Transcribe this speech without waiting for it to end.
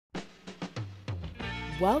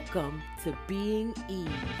Welcome to Being Eve.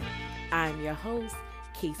 I'm your host,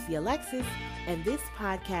 Casey Alexis, and this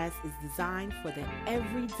podcast is designed for the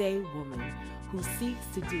everyday woman who seeks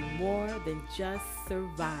to do more than just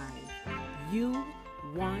survive. You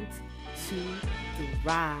want to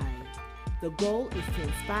thrive. The goal is to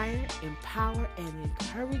inspire, empower, and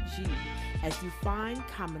encourage you as you find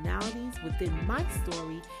commonalities within my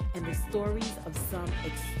story and the stories of some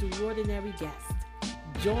extraordinary guests.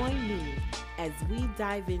 Join me as we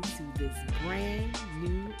dive into this brand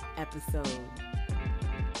new episode.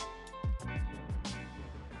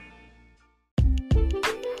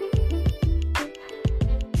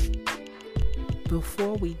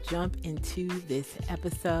 Before we jump into this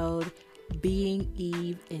episode, Being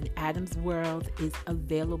Eve in Adam's World is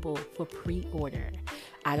available for pre-order.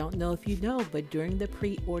 I don't know if you know, but during the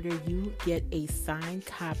pre-order, you get a signed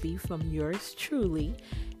copy from yours truly,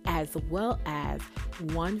 as well as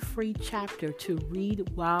one free chapter to read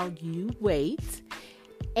while you wait.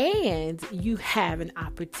 And you have an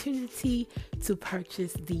opportunity to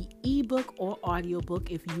purchase the ebook or audiobook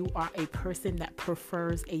if you are a person that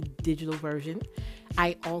prefers a digital version.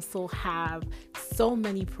 I also have so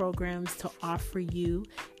many programs to offer you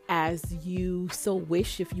as you so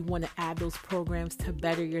wish, if you want to add those programs to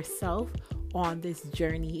better yourself on this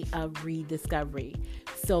journey of rediscovery.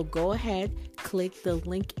 So go ahead, click the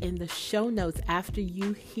link in the show notes after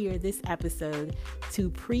you hear this episode to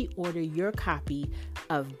pre-order your copy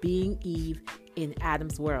of Being Eve in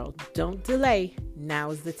Adam's World. Don't delay.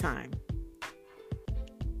 Now is the time.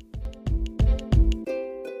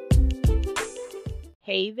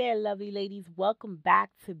 Hey there, lovely ladies. Welcome back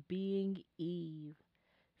to Being Eve.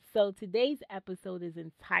 So today's episode is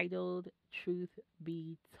entitled Truth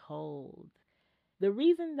Be Told. The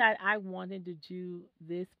reason that I wanted to do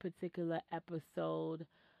this particular episode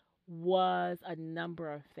was a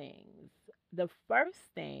number of things. The first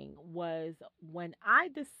thing was when I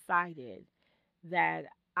decided that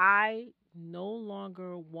I no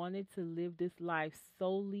longer wanted to live this life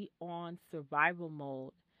solely on survival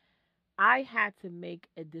mode, I had to make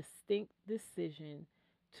a distinct decision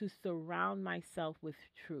to surround myself with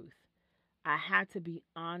truth. I had to be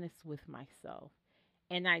honest with myself,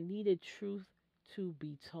 and I needed truth to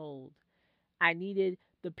be told. I needed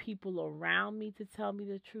the people around me to tell me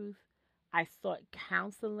the truth. I sought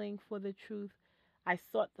counseling for the truth. I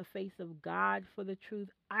sought the face of God for the truth.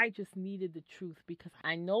 I just needed the truth because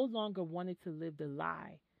I no longer wanted to live the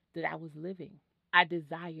lie that I was living. I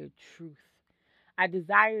desired truth. I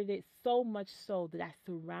desired it so much so that I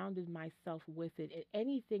surrounded myself with it. And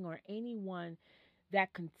anything or anyone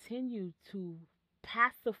that continued to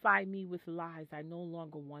pacify me with lies, I no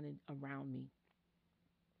longer wanted around me.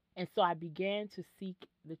 And so I began to seek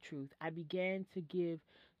the truth. I began to give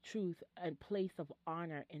truth a place of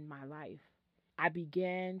honor in my life. I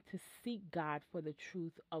began to seek God for the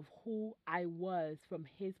truth of who I was from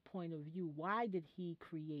His point of view. Why did He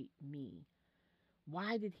create me?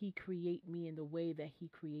 Why did He create me in the way that He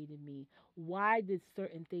created me? Why did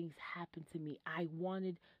certain things happen to me? I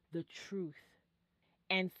wanted the truth.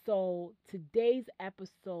 And so today's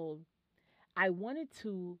episode, I wanted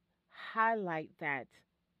to highlight that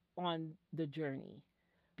on the journey,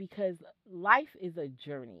 because life is a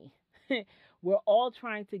journey. We're all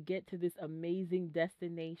trying to get to this amazing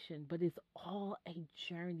destination, but it's all a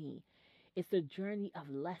journey. It's a journey of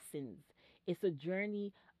lessons. It's a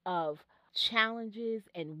journey of challenges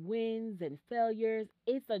and wins and failures.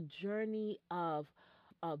 It's a journey of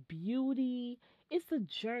beauty. It's a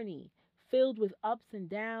journey filled with ups and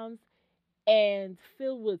downs and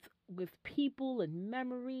filled with people and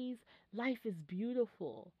memories. Life is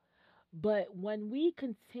beautiful. But when we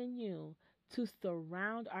continue to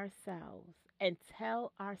surround ourselves and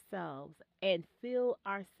tell ourselves and fill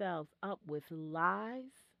ourselves up with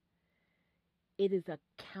lies, it is a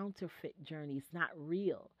counterfeit journey. It's not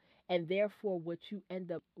real. And therefore, what you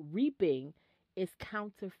end up reaping is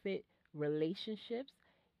counterfeit relationships.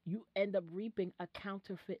 You end up reaping a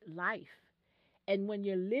counterfeit life. And when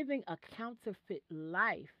you're living a counterfeit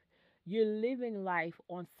life, you're living life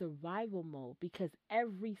on survival mode, because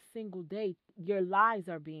every single day your lies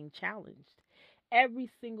are being challenged. Every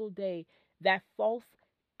single day, that false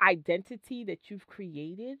identity that you've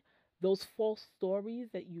created, those false stories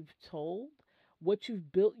that you've told, what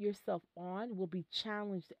you've built yourself on will be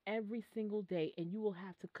challenged every single day, and you will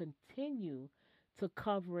have to continue to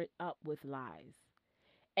cover it up with lies.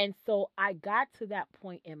 And so I got to that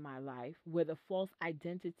point in my life where the false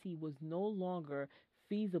identity was no longer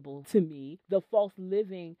feasible to me. The false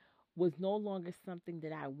living was no longer something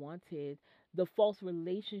that I wanted. The false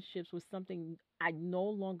relationships was something I no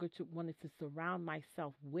longer wanted to surround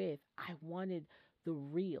myself with. I wanted the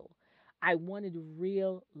real. I wanted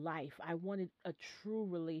real life. I wanted a true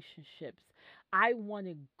relationships. I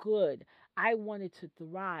wanted good. I wanted to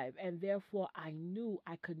thrive. And therefore, I knew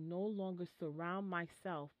I could no longer surround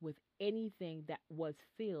myself with anything that was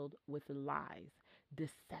filled with lies,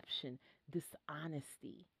 deception,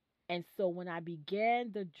 dishonesty. And so when I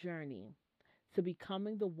began the journey to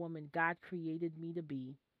becoming the woman God created me to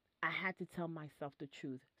be, I had to tell myself the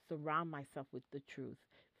truth, surround myself with the truth,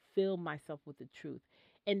 fill myself with the truth.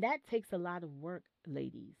 And that takes a lot of work,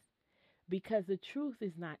 ladies, because the truth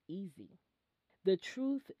is not easy. The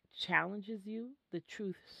truth challenges you, the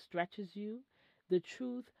truth stretches you, the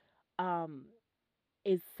truth um,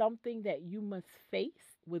 is something that you must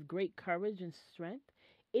face with great courage and strength.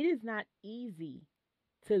 It is not easy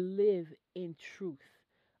to live in truth,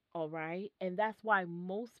 all right? And that's why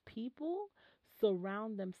most people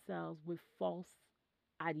surround themselves with false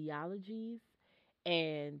ideologies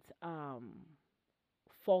and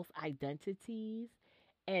false identities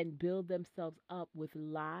and build themselves up with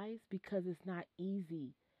lies because it's not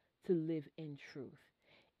easy to live in truth.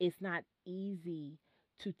 It's not easy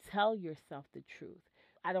to tell yourself the truth.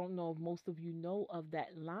 I don't know if most of you know of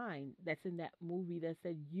that line that's in that movie that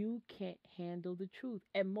said, "You can't handle the truth."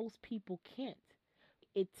 And most people can't.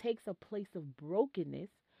 It takes a place of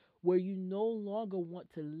brokenness where you no longer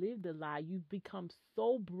want to live the lie. You've become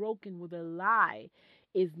so broken with a lie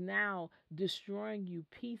is now destroying you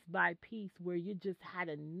piece by piece where you just had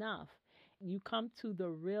enough. You come to the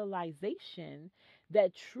realization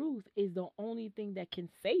that truth is the only thing that can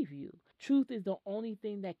save you. Truth is the only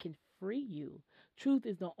thing that can free you. Truth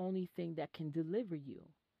is the only thing that can deliver you.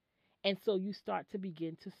 And so you start to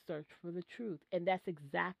begin to search for the truth. And that's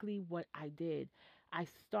exactly what I did. I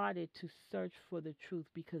started to search for the truth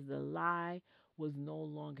because the lie was no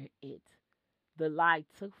longer it. The lie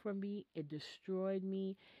took from me, it destroyed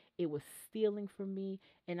me, it was stealing from me,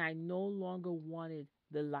 and I no longer wanted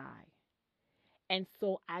the lie. And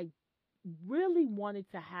so I really wanted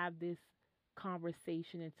to have this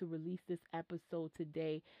conversation and to release this episode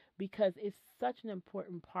today because it's such an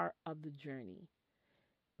important part of the journey.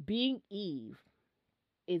 Being Eve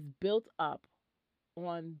is built up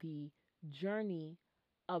on the journey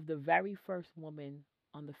of the very first woman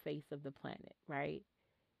on the face of the planet, right?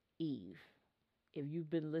 Eve. If you've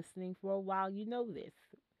been listening for a while, you know this.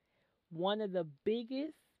 One of the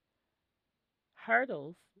biggest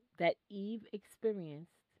hurdles that Eve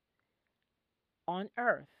experienced on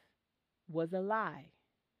earth was a lie.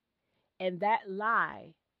 And that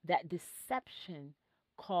lie, that deception,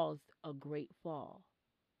 caused a great fall.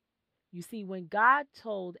 You see, when God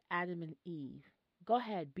told Adam and Eve, go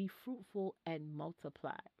ahead, be fruitful and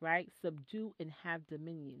multiply, right? Subdue and have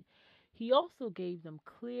dominion. He also gave them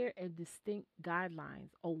clear and distinct guidelines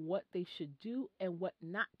on what they should do and what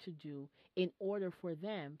not to do in order for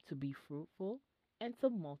them to be fruitful and to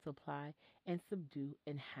multiply and subdue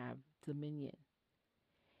and have dominion.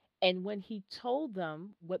 And when he told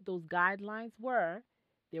them what those guidelines were,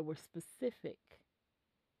 they were specific,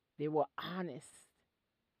 they were honest,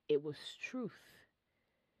 it was truth.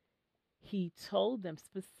 He told them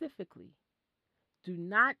specifically, do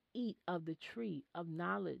not eat of the tree of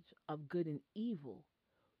knowledge of good and evil,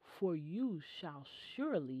 for you shall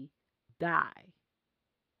surely die.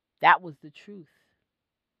 That was the truth.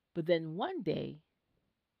 But then one day,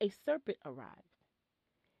 a serpent arrived,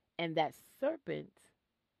 and that serpent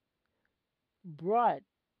brought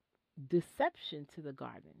deception to the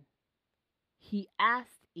garden. He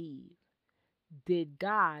asked Eve, did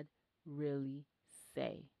God really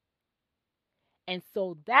say? And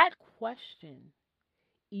so that question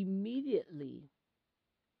immediately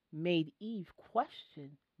made Eve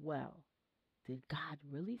question, well, did God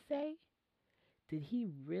really say? Did he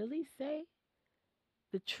really say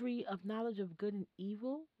the tree of knowledge of good and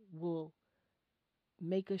evil will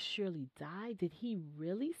make us surely die? Did he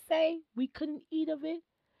really say we couldn't eat of it?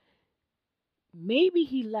 Maybe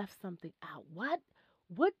he left something out.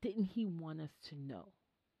 What didn't he want us to know?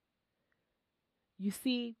 You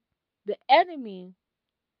see, the enemy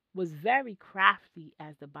was very crafty,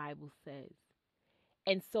 as the Bible says.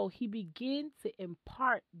 And so he began to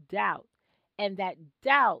impart doubt, and that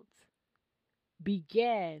doubt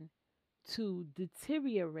began to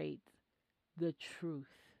deteriorate the truth.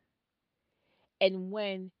 And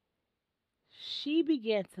when she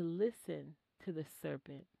began to listen to the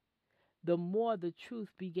serpent, the more the truth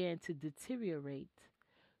began to deteriorate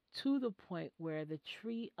to the point where the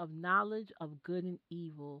tree of knowledge of good and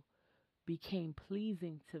evil became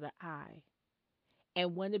pleasing to the eye.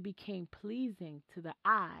 And when it became pleasing to the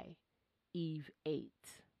eye, Eve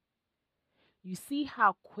ate. You see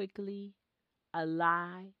how quickly a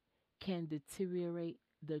lie can deteriorate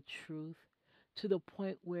the truth to the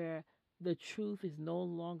point where the truth is no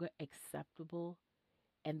longer acceptable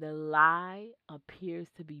and the lie appears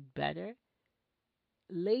to be better.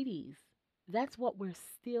 Ladies, that's what we're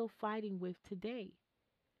still fighting with today.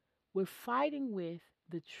 We're fighting with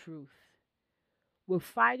the truth. We're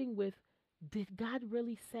fighting with, did God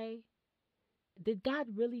really say? Did God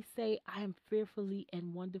really say, I am fearfully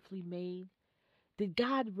and wonderfully made? Did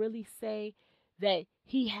God really say that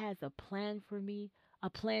He has a plan for me? A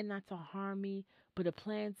plan not to harm me, but a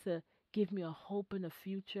plan to give me a hope in the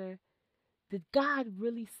future? Did God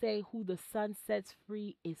really say who the Son sets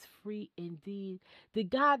free is free indeed? Did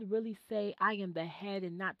God really say, I am the head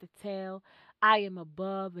and not the tail? I am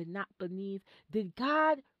above and not beneath? Did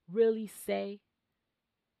God really say?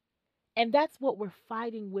 And that's what we're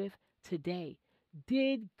fighting with today.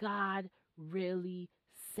 Did God really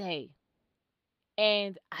say?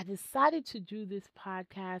 And I decided to do this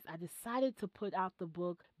podcast. I decided to put out the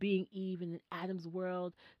book, Being Eve in Adam's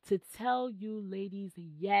World, to tell you ladies,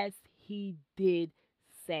 yes, he did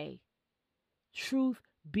say. Truth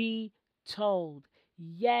be told.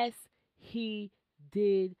 Yes, he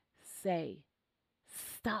did say.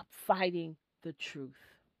 Stop fighting the truth.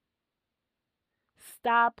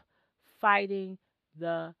 Stop fighting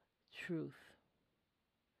the truth.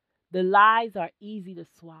 The lies are easy to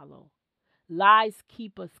swallow. Lies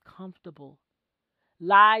keep us comfortable.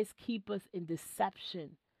 Lies keep us in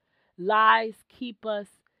deception. Lies keep us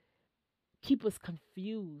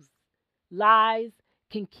confused. Lies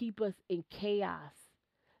can keep us in chaos.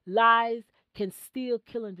 Lies can steal,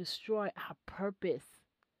 kill, and destroy our purpose.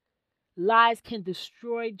 Lies can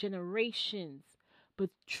destroy generations, but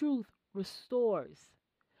truth restores.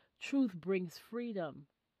 Truth brings freedom.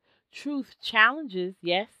 Truth challenges,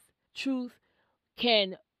 yes. Truth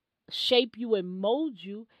can shape you and mold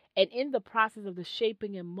you. And in the process of the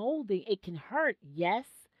shaping and molding, it can hurt, yes.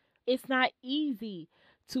 It's not easy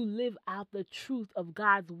to live out the truth of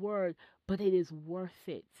God's word, but it is worth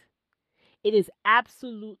it. It is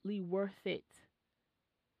absolutely worth it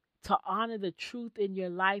to honor the truth in your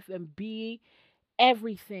life and be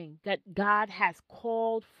everything that God has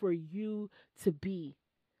called for you to be.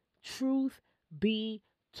 Truth be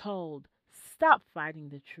told. Stop fighting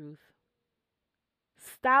the truth.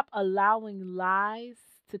 Stop allowing lies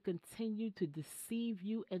to continue to deceive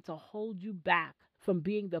you and to hold you back from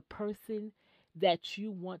being the person that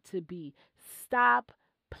you want to be. Stop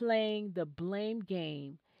playing the blame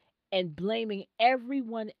game and blaming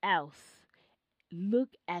everyone else. Look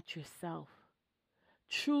at yourself.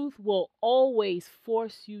 Truth will always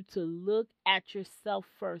force you to look at yourself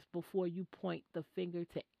first before you point the finger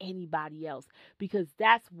to anybody else, because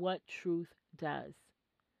that's what truth does.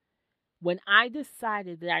 When I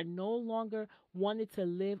decided that I no longer wanted to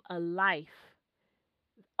live a life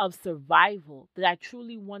of survival, that I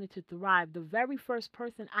truly wanted to thrive, the very first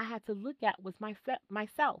person I had to look at was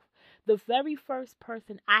myself. The very first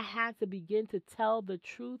person I had to begin to tell the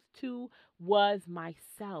truth to was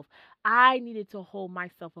myself. I needed to hold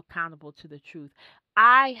myself accountable to the truth.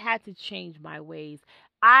 I had to change my ways.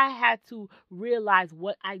 I had to realize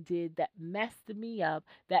what I did that messed me up,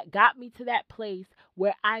 that got me to that place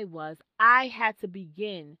where I was. I had to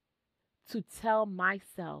begin to tell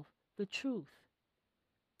myself the truth.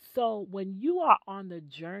 So when you are on the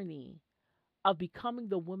journey of becoming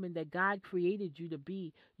the woman that God created you to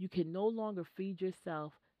be, you can no longer feed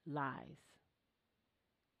yourself lies.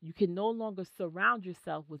 You can no longer surround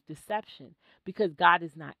yourself with deception because God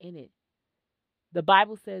is not in it. The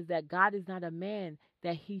Bible says that God is not a man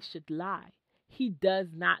that he should lie. He does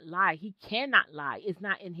not lie. He cannot lie. It's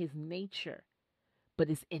not in his nature, but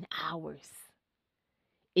it's in ours.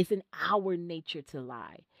 It's in our nature to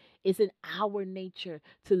lie. It's in our nature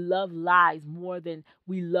to love lies more than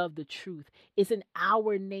we love the truth. It's in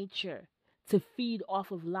our nature to feed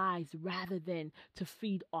off of lies rather than to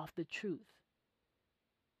feed off the truth.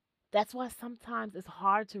 That's why sometimes it's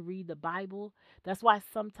hard to read the Bible. That's why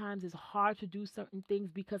sometimes it's hard to do certain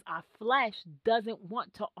things because our flesh doesn't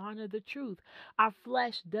want to honor the truth. Our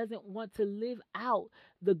flesh doesn't want to live out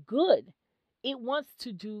the good. It wants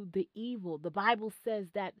to do the evil. The Bible says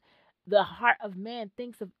that the heart of man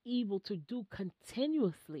thinks of evil to do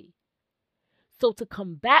continuously. So to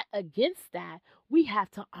combat against that, we have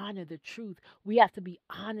to honor the truth. We have to be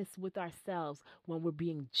honest with ourselves when we're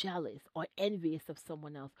being jealous or envious of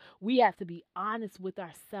someone else. We have to be honest with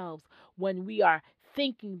ourselves when we are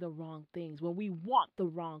thinking the wrong things, when we want the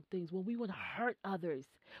wrong things, when we want to hurt others.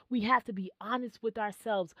 We have to be honest with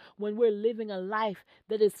ourselves when we're living a life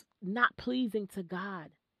that is not pleasing to God.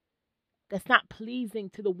 that's not pleasing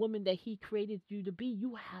to the woman that he created you to be.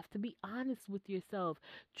 You have to be honest with yourself.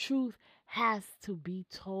 Truth has to be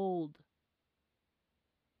told.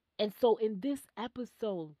 And so in this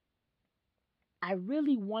episode, I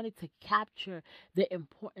really wanted to capture the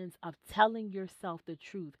importance of telling yourself the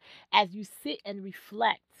truth as you sit and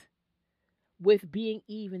reflect with being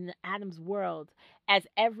Eve in Adam's world, as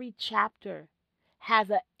every chapter has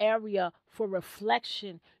an area for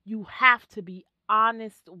reflection. You have to be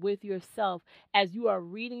honest with yourself as you are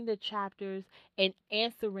reading the chapters and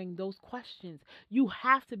answering those questions. You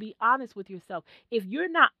have to be honest with yourself. If you're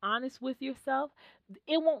not honest with yourself,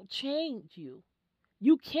 it won't change you.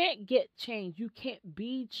 You can't get changed. You can't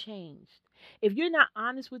be changed. If you're not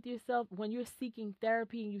honest with yourself when you're seeking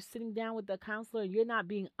therapy and you're sitting down with the counselor and you're not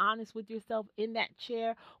being honest with yourself in that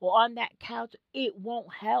chair or on that couch, it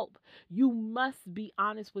won't help. You must be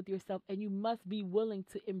honest with yourself and you must be willing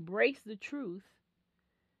to embrace the truth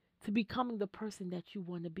to becoming the person that you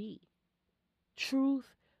want to be.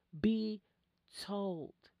 Truth be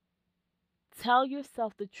told. Tell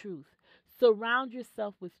yourself the truth. Surround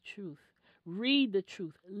yourself with truth. Read the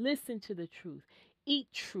truth. Listen to the truth. Eat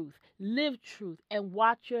truth. Live truth. And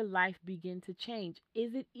watch your life begin to change.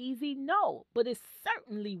 Is it easy? No, but it's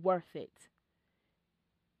certainly worth it.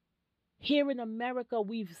 Here in America,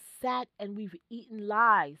 we've sat and we've eaten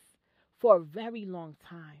lies for a very long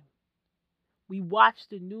time. We watch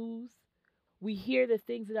the news. We hear the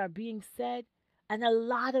things that are being said. And a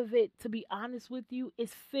lot of it, to be honest with you,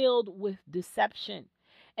 is filled with deception.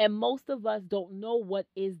 And most of us don't know what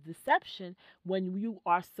is deception when you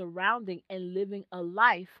are surrounding and living a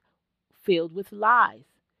life filled with lies.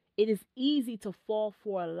 It is easy to fall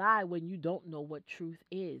for a lie when you don't know what truth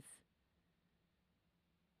is.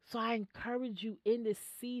 So I encourage you in this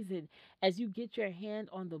season, as you get your hand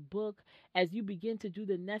on the book, as you begin to do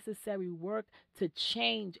the necessary work to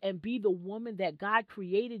change and be the woman that God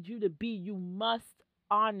created you to be, you must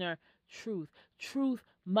honor truth. Truth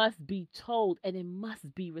must be told and it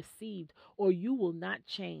must be received, or you will not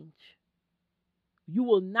change. You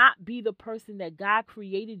will not be the person that God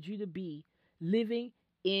created you to be, living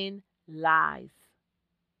in lies.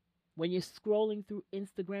 When you're scrolling through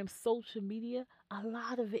Instagram, social media, a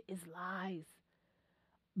lot of it is lies.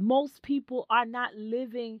 Most people are not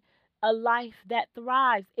living a life that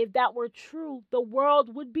thrives. If that were true, the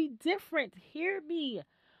world would be different. Hear me.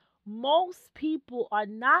 Most people are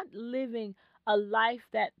not living a life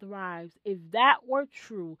that thrives. If that were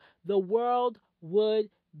true, the world would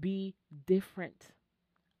be different.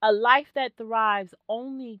 A life that thrives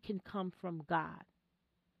only can come from God,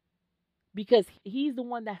 because he's the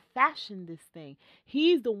one that fashioned this thing.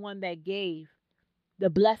 He's the one that gave the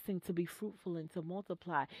blessing to be fruitful and to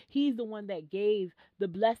multiply. He's the one that gave the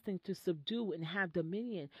blessing to subdue and have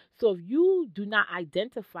dominion. So if you do not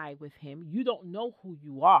identify with him, you don't know who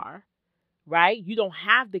you are, right? You don't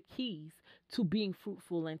have the keys to being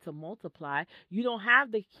fruitful and to multiply. You don't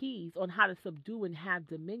have the keys on how to subdue and have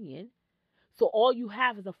dominion. So all you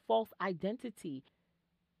have is a false identity.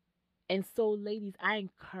 And so, ladies, I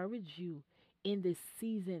encourage you in this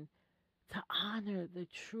season to honor the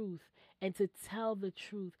truth and to tell the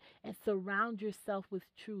truth and surround yourself with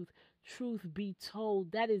truth. Truth be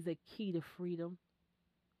told, that is a key to freedom.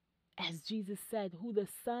 As Jesus said, who the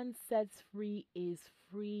Son sets free is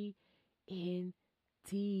free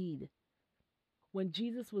indeed. When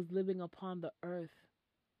Jesus was living upon the earth,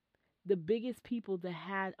 the biggest people that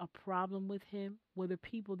had a problem with him were the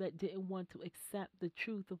people that didn't want to accept the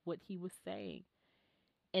truth of what he was saying.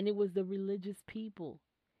 And it was the religious people.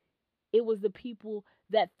 It was the people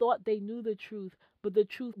that thought they knew the truth, but the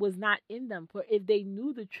truth was not in them. For if they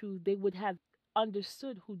knew the truth, they would have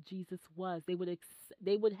understood who Jesus was. They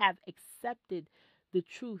would have accepted the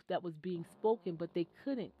truth that was being spoken, but they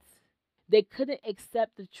couldn't. They couldn't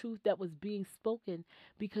accept the truth that was being spoken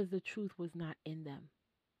because the truth was not in them.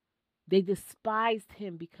 They despised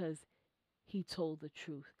him because he told the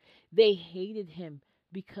truth. They hated him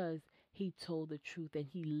because he told the truth and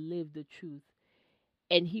he lived the truth.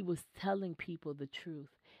 And he was telling people the truth.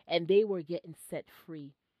 And they were getting set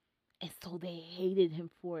free. And so they hated him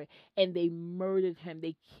for it. And they murdered him.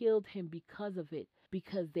 They killed him because of it.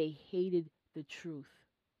 Because they hated the truth.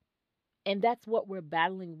 And that's what we're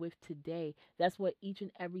battling with today. That's what each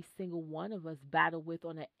and every single one of us battle with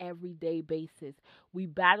on an everyday basis. We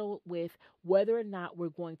battle with whether or not we're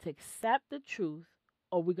going to accept the truth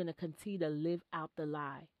or we're going to continue to live out the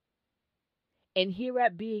lie. And here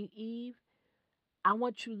at Being Eve, I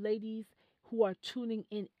want you ladies who are tuning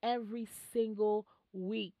in every single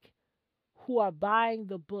week, who are buying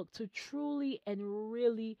the book, to truly and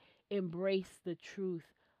really embrace the truth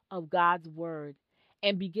of God's word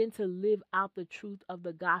and begin to live out the truth of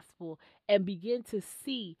the gospel and begin to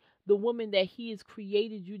see the woman that he has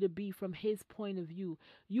created you to be from his point of view,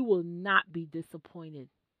 you will not be disappointed.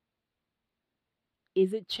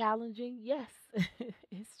 Is it challenging? Yes,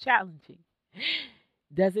 it's challenging.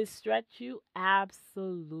 Does it stretch you?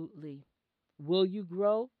 Absolutely. Will you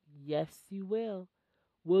grow? Yes, you will.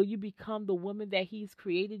 Will you become the woman that he's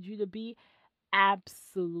created you to be?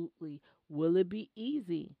 Absolutely. Will it be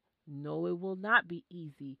easy? No, it will not be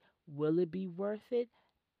easy. Will it be worth it?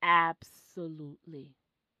 Absolutely.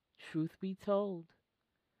 Truth be told.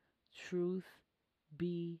 Truth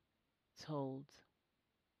be told.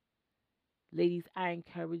 Ladies, I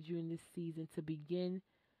encourage you in this season to begin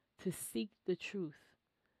to seek the truth,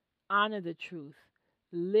 honor the truth,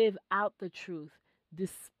 live out the truth,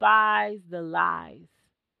 despise the lies.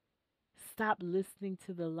 Stop listening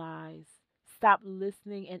to the lies. Stop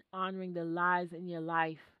listening and honoring the lies in your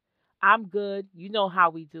life. I'm good. You know how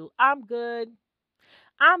we do. I'm good.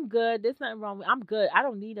 I'm good. There's nothing wrong with I'm good. I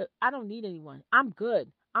don't need anyone. I'm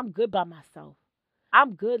good. I'm good by myself.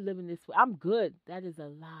 I'm good living this way. I'm good. That is a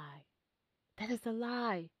lie. That is a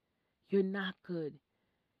lie. You're not good.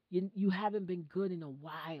 You haven't been good in a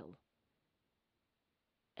while.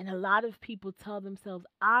 And a lot of people tell themselves,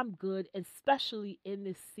 I'm good, especially in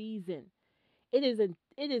this season. It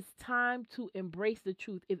is time to embrace the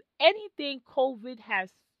truth. If anything COVID has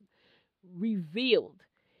revealed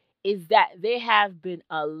is that there have been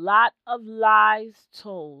a lot of lies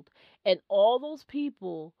told, and all those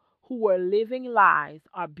people who were living lies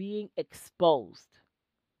are being exposed.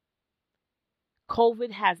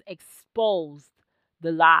 COVID has exposed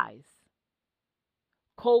the lies.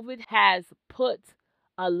 COVID has put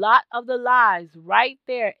a lot of the lies right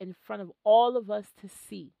there in front of all of us to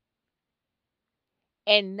see.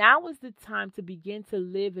 And now is the time to begin to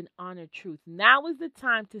live and honor truth. Now is the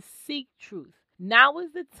time to seek truth. Now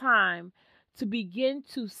is the time to begin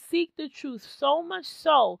to seek the truth, so much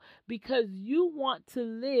so because you want to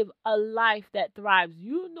live a life that thrives.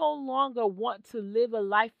 You no longer want to live a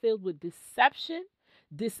life filled with deception,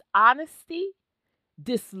 dishonesty,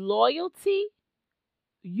 disloyalty.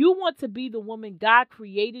 You want to be the woman God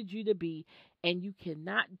created you to be, and you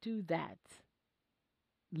cannot do that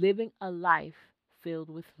living a life filled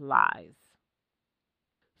with lies.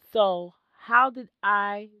 So, how did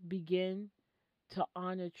I begin to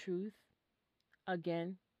honor truth?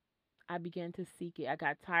 Again, I began to seek it. I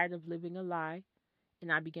got tired of living a lie,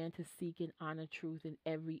 and I began to seek and honor truth in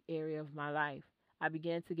every area of my life. I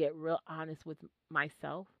began to get real honest with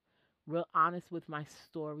myself, real honest with my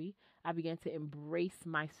story. I began to embrace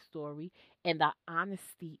my story and the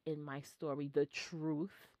honesty in my story, the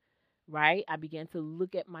truth, right? I began to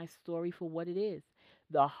look at my story for what it is,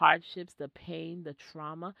 the hardships, the pain, the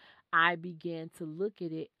trauma. I began to look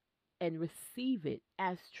at it and receive it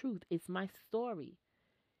as truth. It's my story.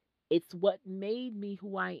 It's what made me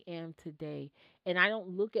who I am today. And I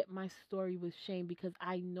don't look at my story with shame because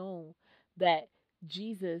I know that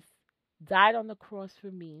Jesus died on the cross for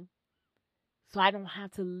me so I don't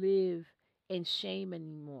have to live in shame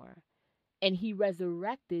anymore. And he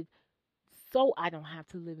resurrected so I don't have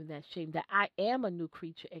to live in that shame, that I am a new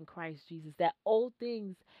creature in Christ Jesus, that old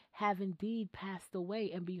things have indeed passed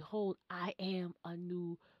away, and behold, I am a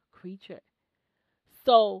new creature.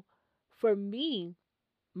 So for me,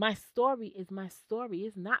 my story is my story.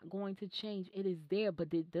 It's not going to change. It is there,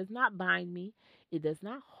 but it does not bind me. It does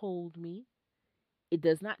not hold me. It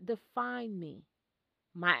does not define me.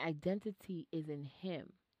 My identity is in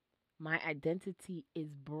Him. My identity is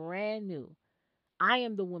brand new. I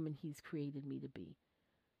am the woman He's created me to be.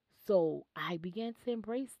 So I began to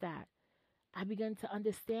embrace that. I began to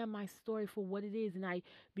understand my story for what it is, and I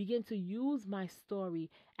began to use my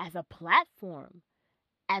story as a platform,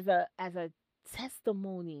 as a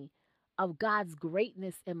testimony of God's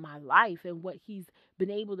greatness in my life and what he's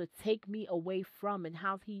been able to take me away from, and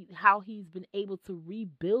how he's been able to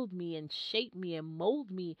rebuild me and shape me and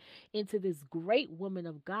mold me into this great woman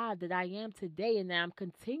of God that I am today, and that I'm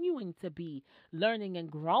continuing to be learning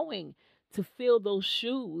and growing to fill those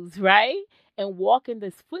shoes, right? And walk in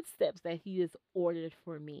those footsteps that he has ordered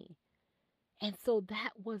for me. And so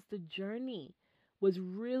that was the journey, was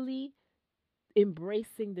really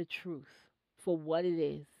embracing the truth for what it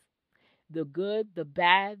is, the good, the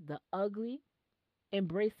bad, the ugly,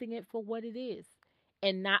 embracing it for what it is,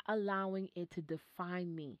 and not allowing it to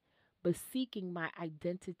define me, but seeking my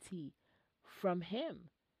identity from Him.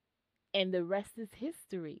 And the rest is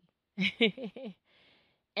history.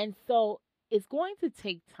 And so it's going to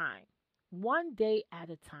take time, one day at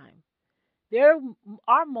a time, There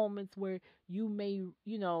are moments where you may,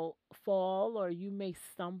 fall or you may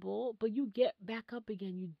stumble, but you get back up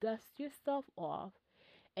again. You dust yourself off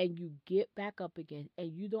and you get back up again,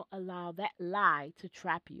 and you don't allow that lie to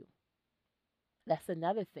trap you. That's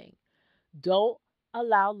another thing. Don't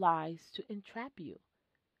allow lies to entrap you.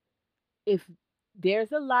 If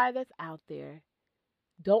there's a lie that's out there,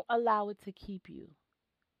 don't allow it to keep you.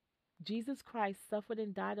 Jesus Christ suffered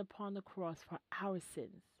and died upon the cross for our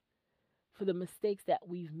sins, for the mistakes that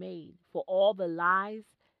we've made, for all the lies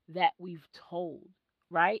that we've told,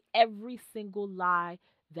 right? Every single lie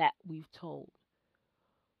that we've told.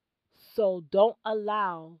 So don't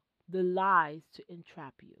allow the lies to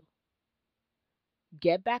entrap you.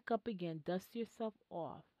 Get back up again, dust yourself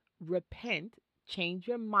off, repent, change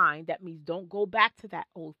your mind. That means don't go back to that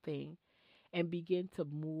old thing and begin to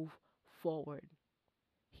move forward.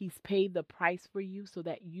 He's paid the price for you so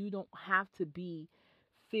that you don't have to be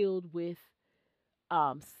filled with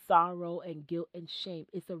sorrow and guilt and shame.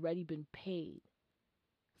 It's already been paid.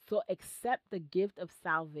 So accept the gift of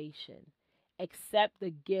salvation. Accept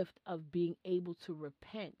the gift of being able to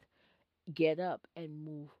repent, get up, and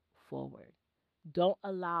move forward. Don't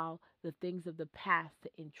allow the things of the past to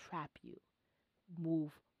entrap you.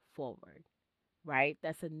 Move forward, right?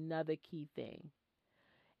 That's another key thing.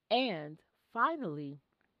 And finally,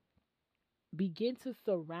 begin to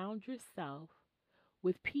surround yourself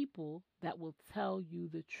with people that will tell you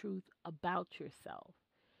the truth about yourself.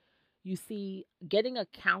 You see, getting a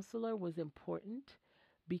counselor was important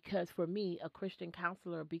because for me, a Christian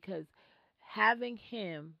counselor, because having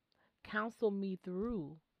him counsel me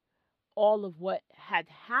through all of what had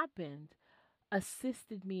happened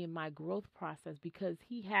assisted me in my growth process because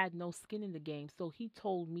he had no skin in the game. So he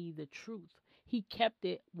told me the truth. He kept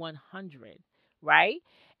it 100, right?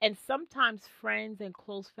 And sometimes friends and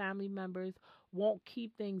close family members won't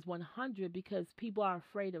keep things 100 because people are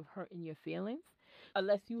afraid of hurting your feelings.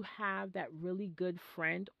 Unless you have that really good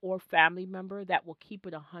friend or family member that will keep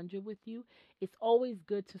it 100 with you, it's always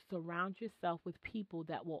good to surround yourself with people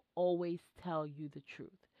that will always tell you the truth.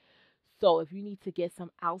 So if you need to get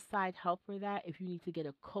some outside help for that, if you need to get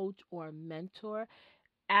a coach or a mentor,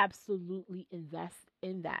 absolutely invest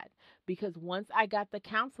in that. Because once I got the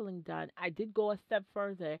counseling done, I did go a step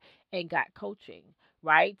further and got coaching,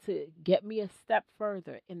 right? To get me a step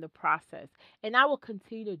further in the process. And I will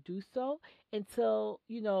continue to do so until,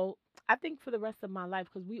 I think for the rest of my life,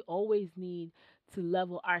 because we always need to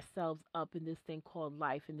level ourselves up in this thing called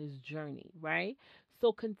life, in this journey, right?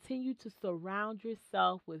 So continue to surround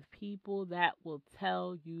yourself with people that will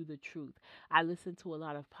tell you the truth. I listen to a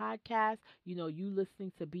lot of podcasts. You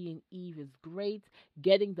listening to Being Eve is great.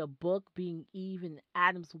 Getting the book Being Eve in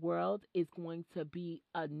Adam's World is going to be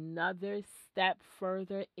another step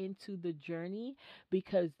further into the journey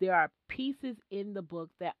because there are pieces in the book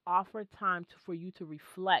that offer time for you to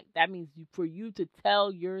reflect. That means for you to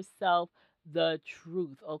tell yourself the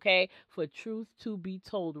truth, okay? For truth to be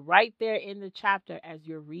told right there in the chapter as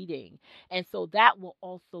you're reading. And so that will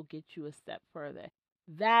also get you a step further.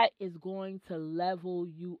 That is going to level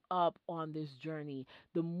you up on this journey.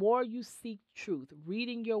 The more you seek truth,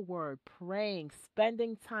 reading your word, praying,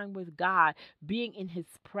 spending time with God, being in His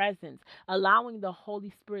presence, allowing the Holy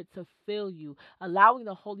Spirit to fill you, allowing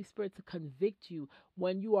the Holy Spirit to convict you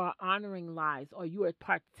when you are honoring lies or you are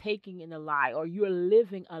partaking in a lie or you are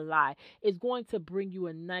living a lie, is going to bring you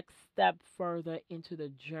a next step further into the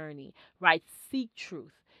journey, right? Seek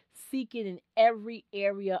truth. Seek it in every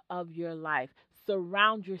area of your life.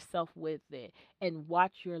 Surround yourself with it and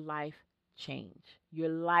watch your life change. Your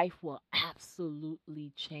life will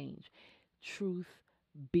absolutely change. Truth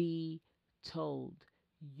be told,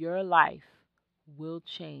 your life will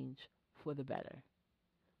change for the better.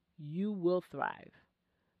 You will thrive.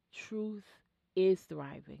 Truth is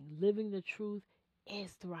thriving. Living the truth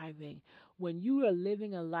is thriving. When you are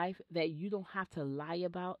living a life that you don't have to lie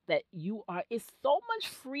about, that you are, it's so much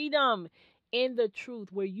freedom in the truth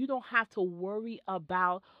where you don't have to worry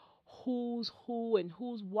about who's who and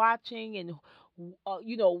who's watching and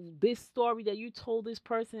this story that you told this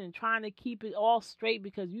person and trying to keep it all straight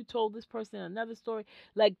because you told this person another story.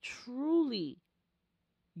 Like truly,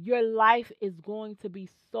 your life is going to be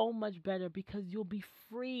so much better because you'll be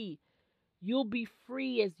free. You'll be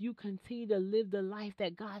free as you continue to live the life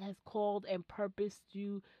that God has called and purposed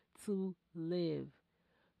you to live.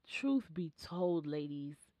 Truth be told,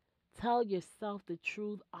 ladies, tell yourself the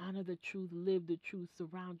truth, honor the truth, live the truth,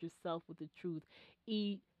 surround yourself with the truth,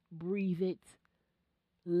 eat, breathe it,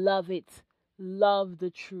 love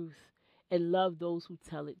the truth, and love those who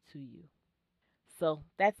tell it to you. So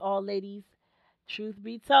that's all, ladies. Truth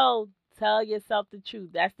be told, Tell yourself the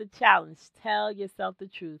truth. That's the challenge. Tell yourself the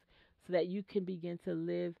truth so that you can begin to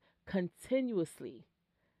live continuously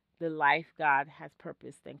the life God has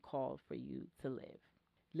purposed and called for you to live.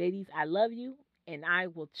 Ladies, I love you, and I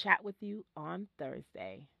will chat with you on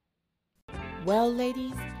Thursday. Well,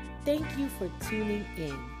 ladies, thank you for tuning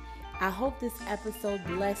in. I hope this episode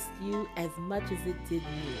blessed you as much as it did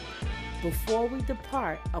me. Before we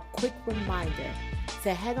depart, a quick reminder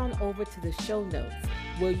to head on over to the show notes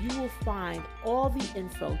where you will find all the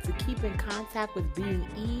info to keep in contact with Being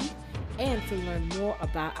Eve and to learn more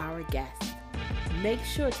about our guests. Make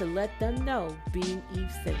sure to let them know Being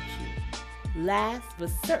Eve sent you. Last but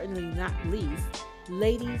certainly not least,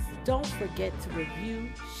 ladies, don't forget to review,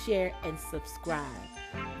 share, and subscribe.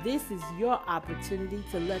 This is your opportunity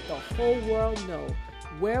to let the whole world know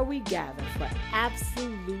where we gather for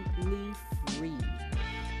absolutely free.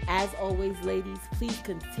 As always, ladies, please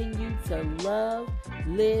continue to love,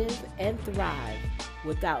 live, and thrive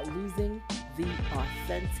without losing the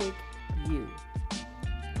authentic you.